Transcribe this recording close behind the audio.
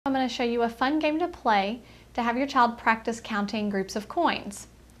I'm going to show you a fun game to play to have your child practice counting groups of coins.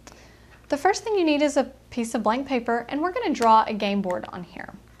 The first thing you need is a piece of blank paper, and we're going to draw a game board on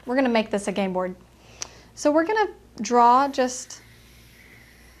here. We're going to make this a game board. So we're going to draw just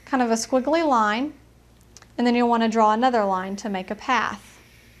kind of a squiggly line, and then you'll want to draw another line to make a path.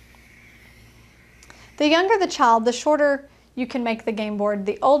 The younger the child, the shorter you can make the game board.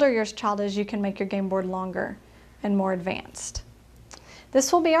 The older your child is, you can make your game board longer and more advanced.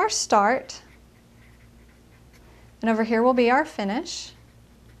 This will be our start, and over here will be our finish.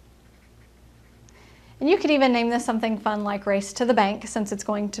 And you could even name this something fun like Race to the Bank, since it's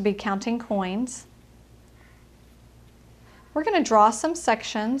going to be counting coins. We're going to draw some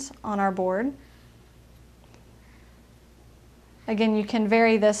sections on our board. Again, you can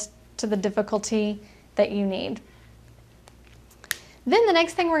vary this to the difficulty that you need. Then the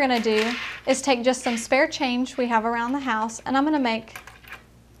next thing we're going to do is take just some spare change we have around the house, and I'm going to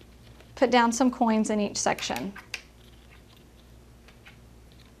put down some coins in each section.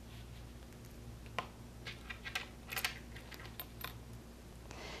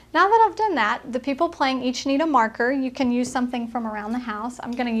 Now that I've done that, the people playing each need a marker. You can use something from around the house. I'm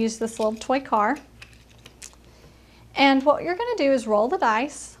going to use this little toy car. And what you're going to do is roll the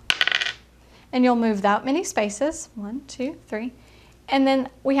dice, and you'll move that many spaces. 1, 2, 3. And then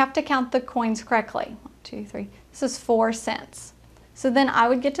we have to count the coins correctly. 1, 2, 3. This is 4 cents. So then I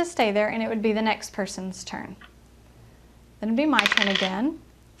would get to stay there, and it would be the next person's turn. Then it'd be my turn again.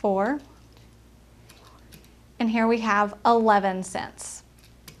 4. And here we have 11 cents.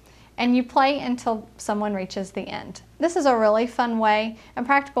 And you play until someone reaches the end. This is a really fun way and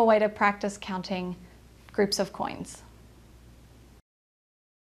practical way to practice counting groups of coins.